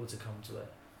for people to come to it.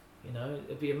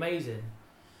 It'd be amazing.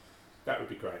 That would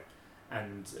be great.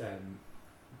 And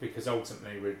because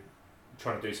ultimately we're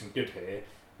trying to do some good here,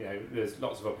 there's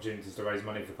lots of opportunities to raise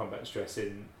money for combat stress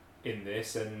in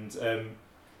this, and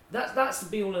that's the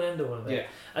be all and end all of it. Yeah.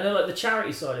 And then the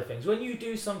charity side of things, when you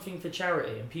do something for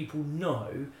charity and people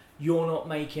know you're not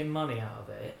making money out of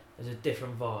it, there's a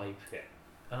different vibe. Yeah.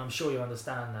 And I'm sure you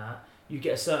understand that. You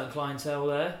get a certain clientele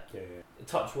there. Yeah.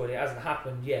 Touch wood, it hasn't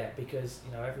happened yet because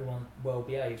everyone well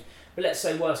behaved. But let's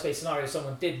say worst case scenario,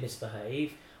 someone did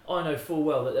misbehave. I know full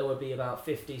well that there would be about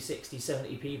 50, 60,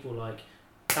 70 people like,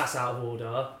 that's out of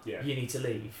order. Yeah. You need to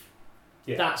leave.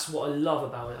 Yeah. That's what I love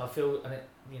about it. I feel, and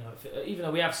even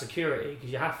though we have security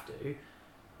because you have to,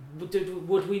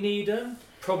 would we need them?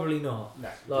 Probably not. No,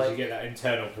 because you get that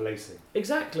internal policing.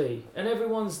 Exactly, and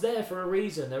everyone's there for a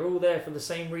reason. They're all there for the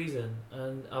same reason,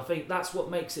 and I think that's what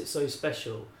makes it so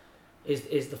special,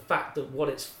 is the fact that what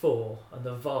it's for and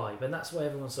the vibe, and that's why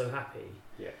everyone's so happy.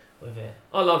 Yeah. With it,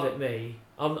 I love it.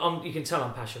 You can tell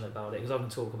I'm passionate about it because I can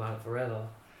talk about it forever.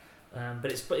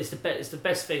 But it's the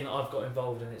best thing that I've got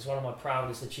involved in. It's one of my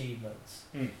proudest achievements.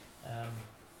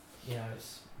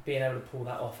 It's being able to pull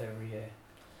that off every year.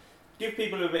 Give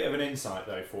people a bit of an insight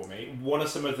though for me. What are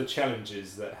some of the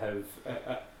challenges that have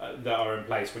that are in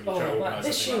place when you try to organise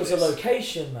this something year like was a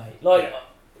location, mate.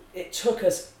 It took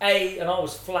us and I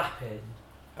was flapping.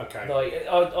 Okay.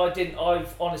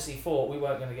 I've honestly thought we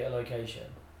weren't going to get a location.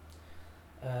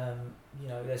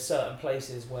 There's certain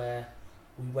places where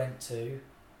we went to.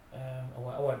 I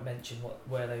won't mention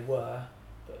where they were,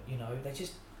 but they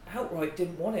just outright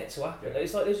didn't want it to happen.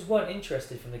 It's like they just weren't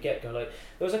interested from the get-go. Like,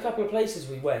 there was a couple of places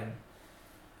we went,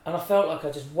 and I felt like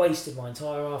I just wasted my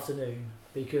entire afternoon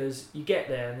because you get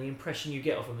there and the impression you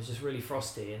get of them is just really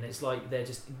frosty, and it's like they're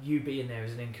just, you being there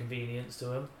is an inconvenience to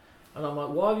them. And I'm like,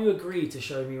 why have you agreed to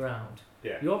show me around?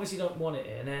 Yeah. You obviously don't want it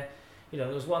here. And there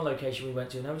was one location we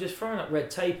went to, and they were just throwing up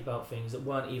red tape about things that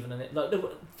weren't even in it. Like,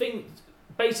 the thing,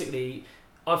 basically,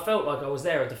 I felt like I was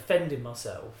there defending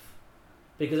myself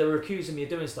because they were accusing me of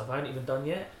doing stuff I hadn't even done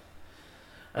yet.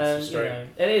 And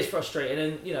it is frustrating.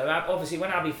 And obviously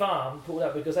when Abbey Farm pulled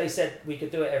up, because they said we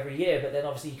could do it every year, but then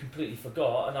obviously you completely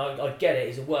forgot. And I get it.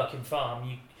 It's a working farm.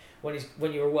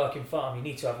 When you're a working farm, you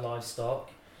need to have livestock,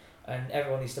 and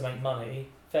everyone needs to make money.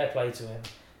 Fair play to him,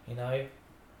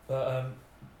 But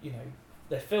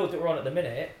the field that we're on at the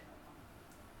minute,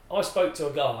 I spoke to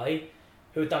a guy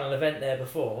who had done an event there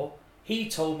before. He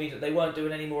told me that they weren't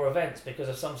doing any more events because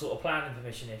of some sort of planning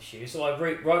permission issue. So I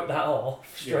wrote that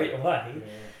off straight away. Yeah.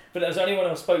 But there was only when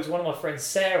I spoke to one of my friends,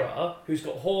 Sarah, who's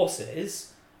got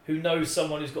horses, who knows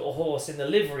someone who's got a horse in the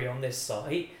livery on this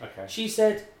site. Okay. She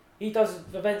said, he does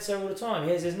events there all the time.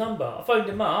 Here's his number. I phoned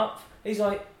him up. He's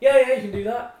like, yeah, you can do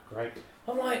that. Great.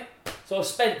 I'm like, so I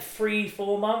spent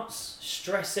 3-4 months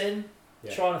stressing,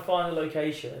 trying to find a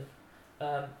location.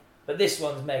 But this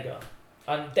one's mega.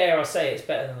 And dare I say it's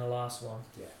better than the last one.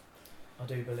 Yeah. I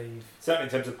do believe. Certainly in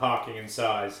terms of parking and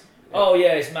size. Oh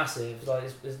yeah, it's massive. Like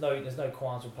there's no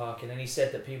qualms with parking, and he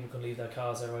said that people can leave their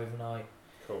cars there overnight.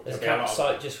 Cool. There's a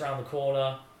campsite just round the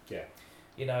corner. Yeah.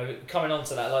 Coming on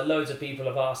to that, like loads of people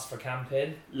have asked for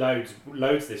camping. Loads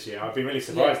this year. I've been really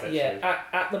surprised actually. Yeah.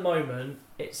 At the moment,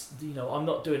 it's I'm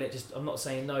not doing it I'm not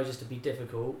saying no just to be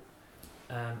difficult.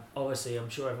 Obviously, I'm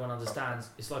sure everyone understands.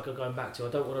 It's like I'm going back to, I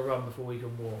don't want to run before we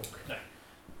can walk. No.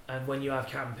 And when you have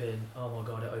camping, oh my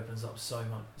god, it opens up so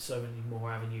many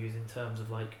more avenues in terms of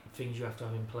like things you have to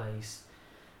have in place.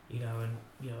 And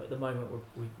at the moment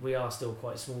we are still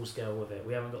quite small scale with it.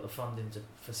 We haven't got the funding to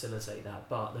facilitate that,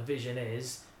 but the vision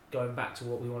is, going back to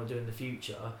what we want to do in the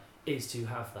future, is to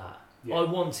have that. Yeah. I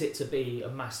want it to be a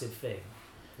massive thing.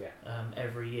 Yeah.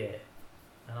 Every year.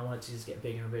 And I want it to just get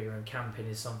bigger and bigger, and camping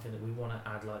is something that we want to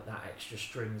add like that extra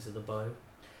string to the bow.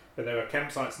 But there are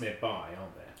campsites nearby,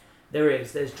 aren't there? There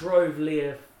is. There's Drove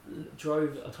Lear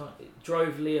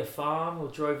Farm or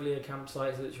Drove Lear campsite.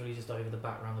 It's literally just over the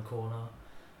back round the corner.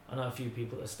 I know a few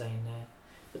people that are staying there.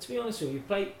 But to be honest with you,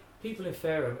 people in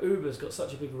Fareham, Uber's got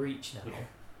such a big reach now. Yeah.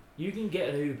 You can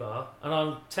get an Uber, and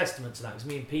I'm testament to that because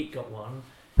me and Pete got one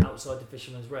outside the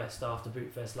Fisherman's Rest after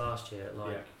Bootfest last year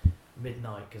at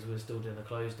midnight because we were still doing the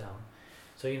close down.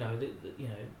 So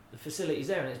the facility's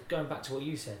there, and it's going back to what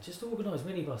you said. Just organise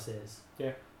minibuses.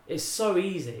 Yeah. It's so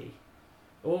easy.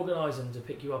 Organise them to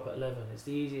pick you up at 11. It's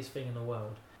the easiest thing in the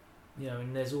world.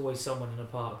 And there's always someone in the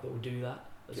park that will do that.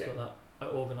 That's got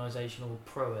that organisational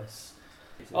prowess.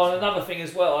 And another thing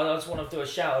as well, I just want to do a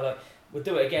shout out. We'll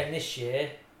do it again this year.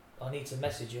 I need to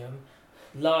message them.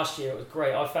 Last year it was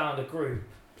great. I found a group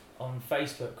on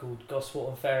Facebook called Gosport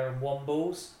and Fareham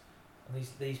Wombles. And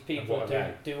these people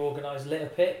do organise litter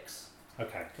picks.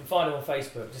 Okay. You can find them on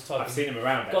Facebook. Just type I've seen them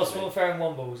around. Gosport and Fareham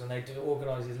Wombles, and they do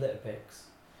organise these litter picks.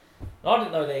 And I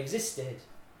didn't know they existed.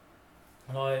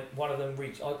 And one of them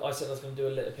reached. I said I was going to do a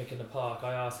litter pick in the park.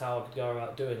 I asked how I could go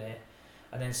about doing it,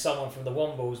 and then someone from the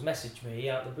Wombles messaged me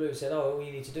out of the blue and said, "Oh, all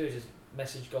you need to do is just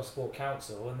message Gosport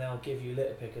Council, and they'll give you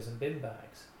litter pickers and bin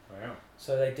bags." Wow.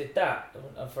 So they did that,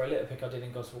 and for a litter pick I did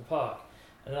in Gosport Park,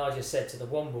 and then I just said to the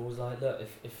Wombles, like, look,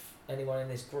 if anyone in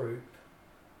this group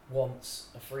wants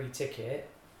a free ticket,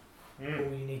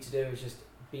 all you need to do is just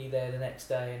be there the next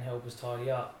day and help us tidy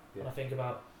up. Yeah. And I think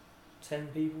about 10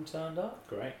 people turned up.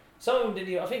 Great. Some of them didn't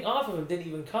even, I think half of them didn't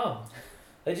even come.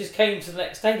 They just came to the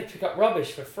next day to pick up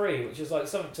rubbish for free, which was like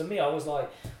something to me, I was like,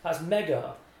 that's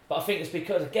mega. But I think it's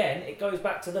because, again, it goes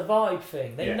back to the vibe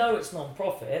thing. They know it's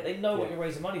non-profit, they know what you're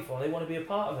raising money for, they want to be a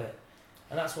part of it.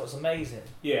 And that's what's amazing.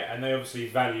 Yeah, and they obviously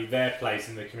value their place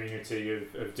in the community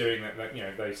of doing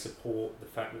that. They support the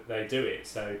fact that they do it.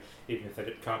 So even if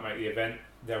they can't make the event,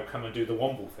 they'll come and do the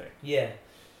Womble thing. Yeah.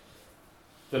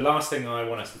 The last thing I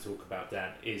want us to talk about,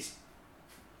 Dan, is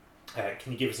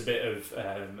can you give us a bit of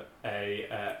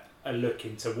a look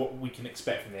into what we can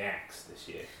expect from the acts this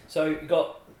year? So you've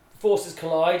got Forces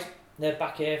Collide. They're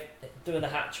back here doing the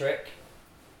hat trick.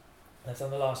 They've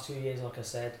done the last 2 years, like I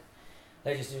said.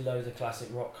 They just do loads of classic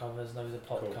rock covers, loads of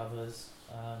pop covers.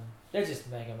 They're just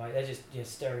mega, mate. They're just your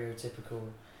stereotypical,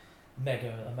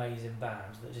 mega amazing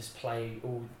bands that just play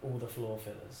all the floor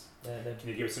fillers. Can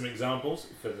you give us some examples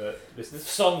for the listeners?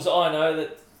 Songs that I know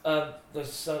that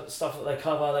there's stuff that they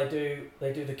cover.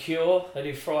 They do The Cure. They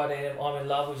do Friday I'm in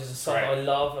Love, which is a song that I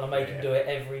love, and I make them do it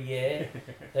every year.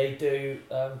 They do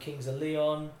Kings of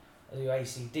Leon. They do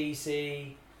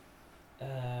AC/DC.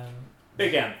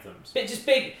 Big anthems. Just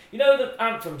big. You know the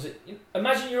anthems.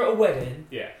 Imagine you're at a wedding.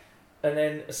 Yeah. And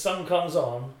then a song comes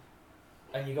on,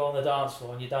 and you go on the dance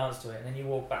floor and you dance to it, and then you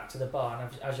walk back to the bar,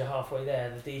 and as you're halfway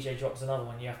there, the DJ drops another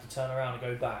one. You have to turn around and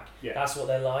go back. Yeah. That's what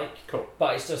they're like. Cool.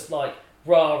 But it's just like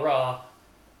rah rah,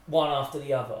 one after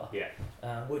the other.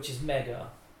 Yeah. Which is mega.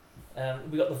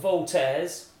 We got the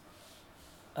Voltaires,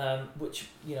 which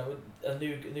are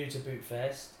new to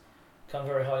Bootfest. Come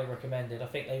very highly recommended. I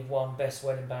think they've won Best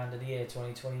Wedding Band of the Year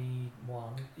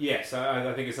 2021. Yes,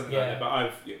 I think it's something like that.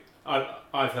 But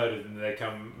I've heard of them. They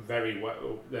come very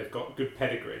well. They've got good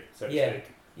pedigree, so to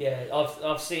speak. Yeah,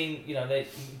 I've seen. You can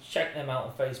check them out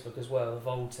on Facebook as well. The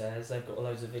Voltaires. They've got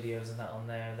loads of videos and that on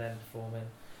there, and them performing.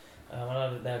 I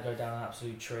know that they'll go down an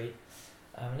absolute treat.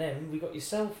 And then we got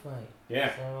yourself, mate.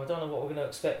 Yeah. So I don't know what we're going to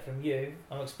expect from you.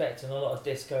 I'm expecting a lot of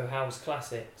disco house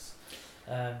classics.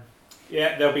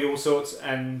 Yeah, there'll be all sorts,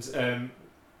 and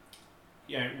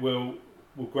we'll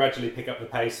gradually pick up the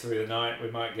pace through the night. We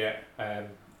might get a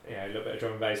little bit of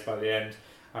drum and bass by the end.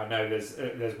 I know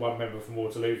there's one member from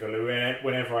Waterloo who,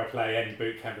 whenever I play any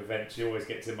boot camp event, she always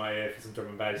gets in my ear for some drum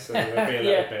and bass, so there'll be a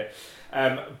little bit.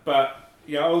 But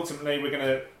ultimately we're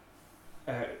going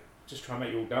to just try and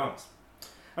make you all dance.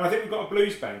 And I think we've got a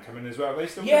blues band coming as well. Are they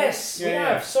still Yes, we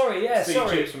have. Sorry. Steve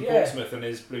Chips from Portsmouth and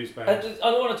his blues band.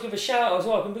 I wanted to give a shout out as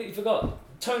well. I completely forgot.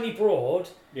 Tony Broad,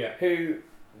 who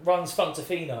runs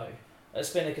Funtafino at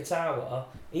Spinnaker Tower.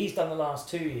 He's done the last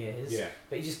 2 years,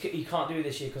 but he can't do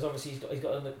this year because obviously he's got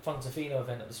a Funtafino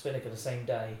event at the Spinnaker the same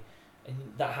day, and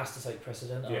that has to take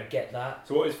precedent. And Yeah. I get that.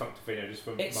 So what is Funktafino, just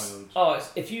from my knowledge?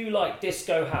 It's if you like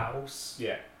disco house.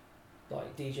 Yeah.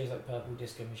 Like DJs like Purple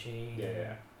Disco Machine.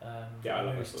 Yeah. Yeah, I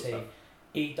love that Moose sort of T. stuff.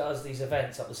 He does these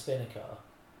events at the Spinnaker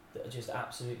that are just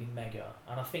absolutely mega,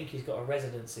 and I think he's got a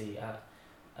residency at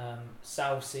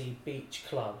Southsea Beach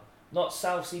Club, not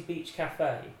Southsea Beach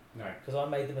Cafe, No. because I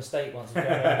made the mistake once of going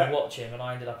over to watch him, and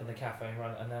I ended up in the cafe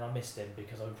and then I missed him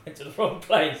because I went to the wrong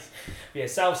place. But yeah,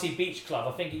 Southsea Beach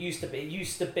Club. I think it used to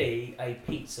be a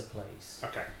pizza place.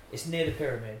 Okay. It's near the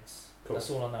pyramids. Cool. That's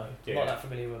all I know. Yeah. Not that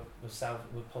familiar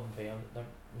with Pompey. I don't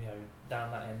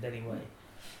down that end anyway.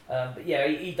 But yeah,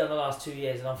 he done the last 2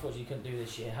 years, and unfortunately couldn't do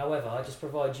this year. However, I just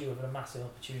provide you with a massive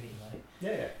opportunity, mate.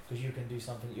 Yeah. Because you can do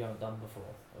something that you haven't done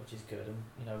before, which is good.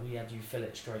 And we had you fill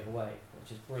it straight away,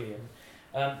 which is brilliant.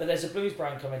 But there's a blues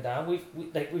brand coming down.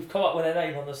 We've come up with a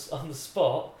name on the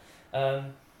spot.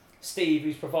 Steve,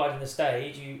 who's providing the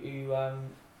stage, who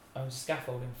owns a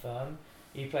scaffolding firm.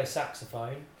 He plays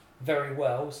saxophone very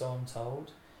well, so I'm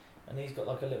told. And he's got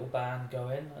like a little band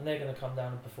going, and they're going to come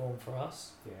down and perform for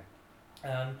us.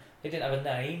 Yeah. They didn't have a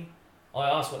name. I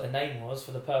asked what the name was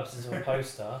for the purposes of a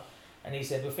poster, and he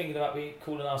said, we're thinking about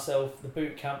calling ourselves the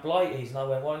Boot Camp Blighties. And I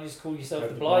went, why don't you just call yourself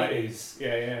the Blighties?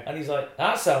 Yeah. And he's like,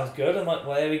 that sounds good. I'm like,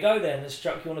 well, there we go then. Let's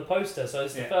struck you on a poster. So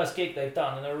it's the first gig they've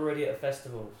done, and they're already at a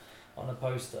festival on a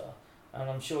poster. And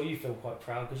I'm sure you feel quite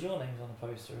proud because your name's on the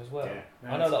poster as well. Yeah. No,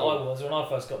 I know that cool. I was when I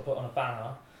first got put on a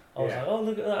banner. I was like, oh,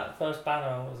 look at that first banner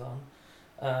I was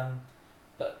on.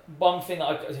 But one thing that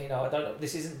I don't know,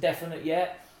 this isn't definite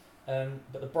yet,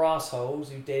 but the Brass Holes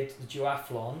who did the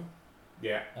duathlon,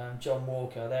 John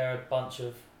Walker, they're a bunch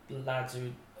of lads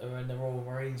who are in the Royal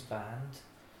Marines band.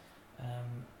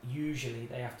 Usually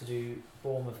they have to do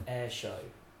Bournemouth Air Show,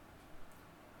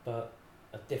 but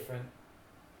a different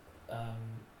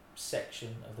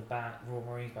section of the band, Royal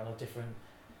Marines band, or different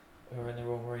who are in the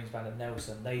Royal Marines band at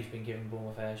Nelson, they've been given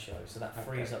Bournemouth Air Show, so that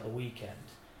frees up the weekend.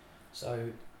 So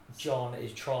John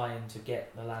is trying to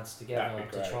get the lads together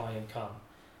to try and come.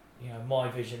 My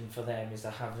vision for them is to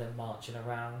have them marching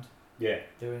around,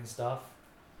 doing stuff,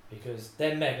 because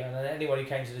they're mega, and anyone who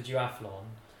came to the duathlon,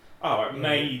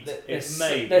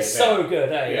 they're so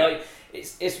good, eh? Yeah. Like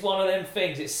it's one of them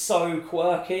things. It's so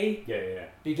quirky. Yeah.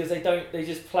 Because they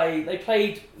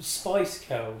played Spice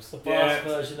Girls, the brass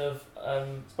version of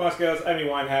Spice Girls, Amy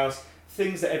Winehouse,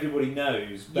 things that everybody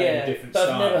knows, but in a different but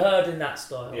style. I've never heard in that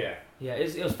style. Yeah,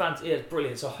 it was fantastic. Yeah, it's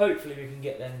brilliant. So hopefully we can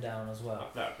get them down as well.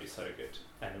 That would be so good,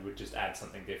 and it would just add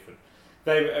something different.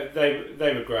 They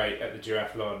were great at the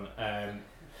duathlon.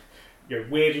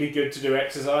 Weirdly good to do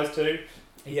exercise too.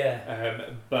 Yeah.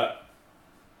 But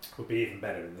would be even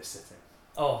better in this setting.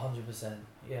 Oh, 100%.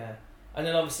 Yeah. And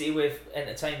then obviously with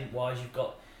entertainment wise, you've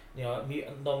got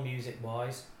non-music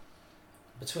wise.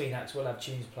 Between acts, we'll have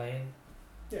tunes playing.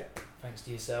 Yeah. Thanks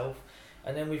to yourself.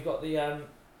 And then we've got the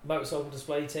motorcycle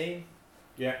display team.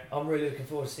 Yeah. I'm really looking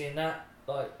forward to seeing that.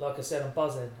 Like I said, I'm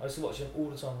buzzing. I used to watch them all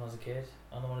the time when I was a kid,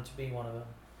 and I wanted to be one of them.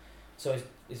 So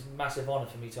it's a massive honour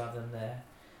for me to have them there.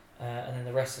 And then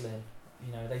the wrestling,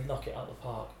 they knock it out the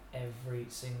park every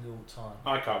single time.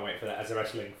 I can't wait for that as a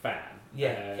wrestling fan.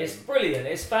 Yeah, it's brilliant.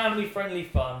 It's family friendly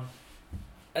fun,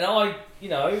 and I,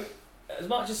 as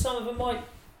much as some of them might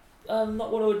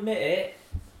not want to admit it,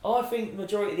 I think the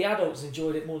majority of the adults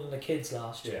enjoyed it more than the kids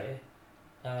last year.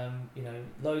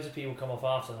 Loads of people come off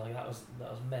after, like that was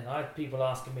men. I had people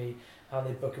asking me how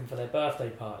they book them for their birthday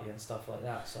party and stuff like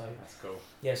that. So that's cool.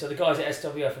 Yeah, so the guys at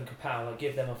SWF and Kapow,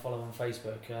 give them a follow on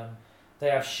Facebook. They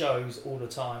have shows all the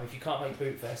time. If you can't make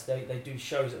Bootfest, they do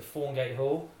shows at Thorngate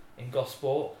Hall in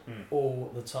Gosport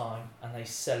all the time, and they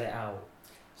sell it out.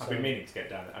 I've been meaning to get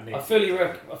down there. I fully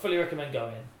recommend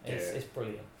going. It's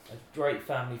brilliant. A great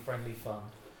family friendly fun.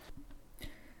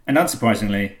 And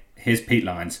unsurprisingly, here's Pete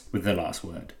Lyons with the last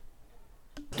word.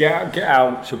 Get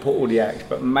out, support all the acts,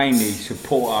 but mainly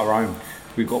support our own.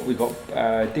 We've got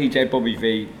DJ Bobby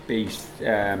V Beast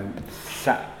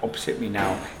sat opposite me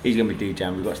now. He's going to be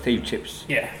DJing. We've got Steve Chips.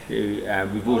 Yeah.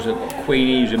 We've also got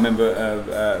Queenie, who's a member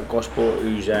of Gosport,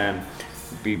 who's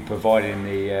be providing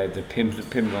the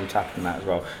Pims on tap and that as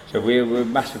well. So we're a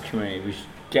massive community. We should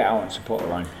get out and support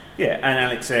our own. Yeah, and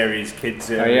Alex Aries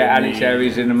kids. Alex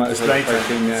Aries in the motorcycle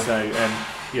thing. So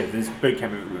there's boot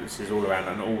camp influences all around,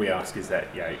 and all we ask is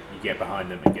that you get behind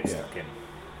them and get stuck in.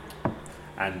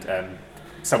 And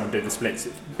someone do the splits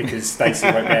because Stacey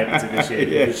won't be able to this year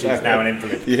because she's now an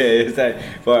invalid.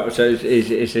 Right, so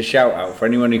it's a shout out for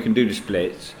anyone who can do the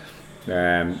splits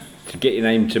to get your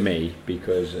name to me,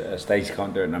 because Stacey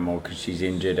can't do it no more because she's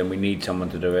injured and we need someone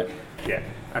to do it. Yeah,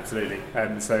 absolutely.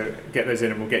 So get those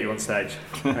in and we'll get you on stage.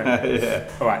 All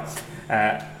right.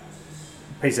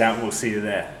 Peace out. We'll see you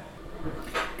there.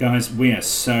 Guys, we are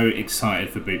so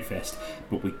excited for Bootfest,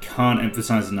 but we can't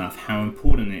emphasise enough how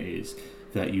important it is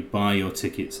that you buy your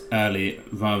tickets early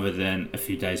rather than a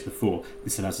few days before.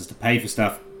 This allows us to pay for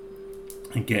stuff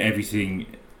and get everything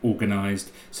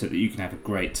organised so that you can have a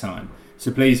great time.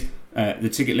 So please, the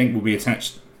ticket link will be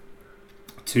attached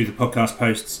to the podcast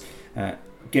posts.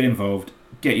 Get involved,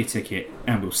 get your ticket,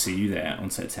 and we'll see you there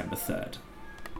on September 3rd.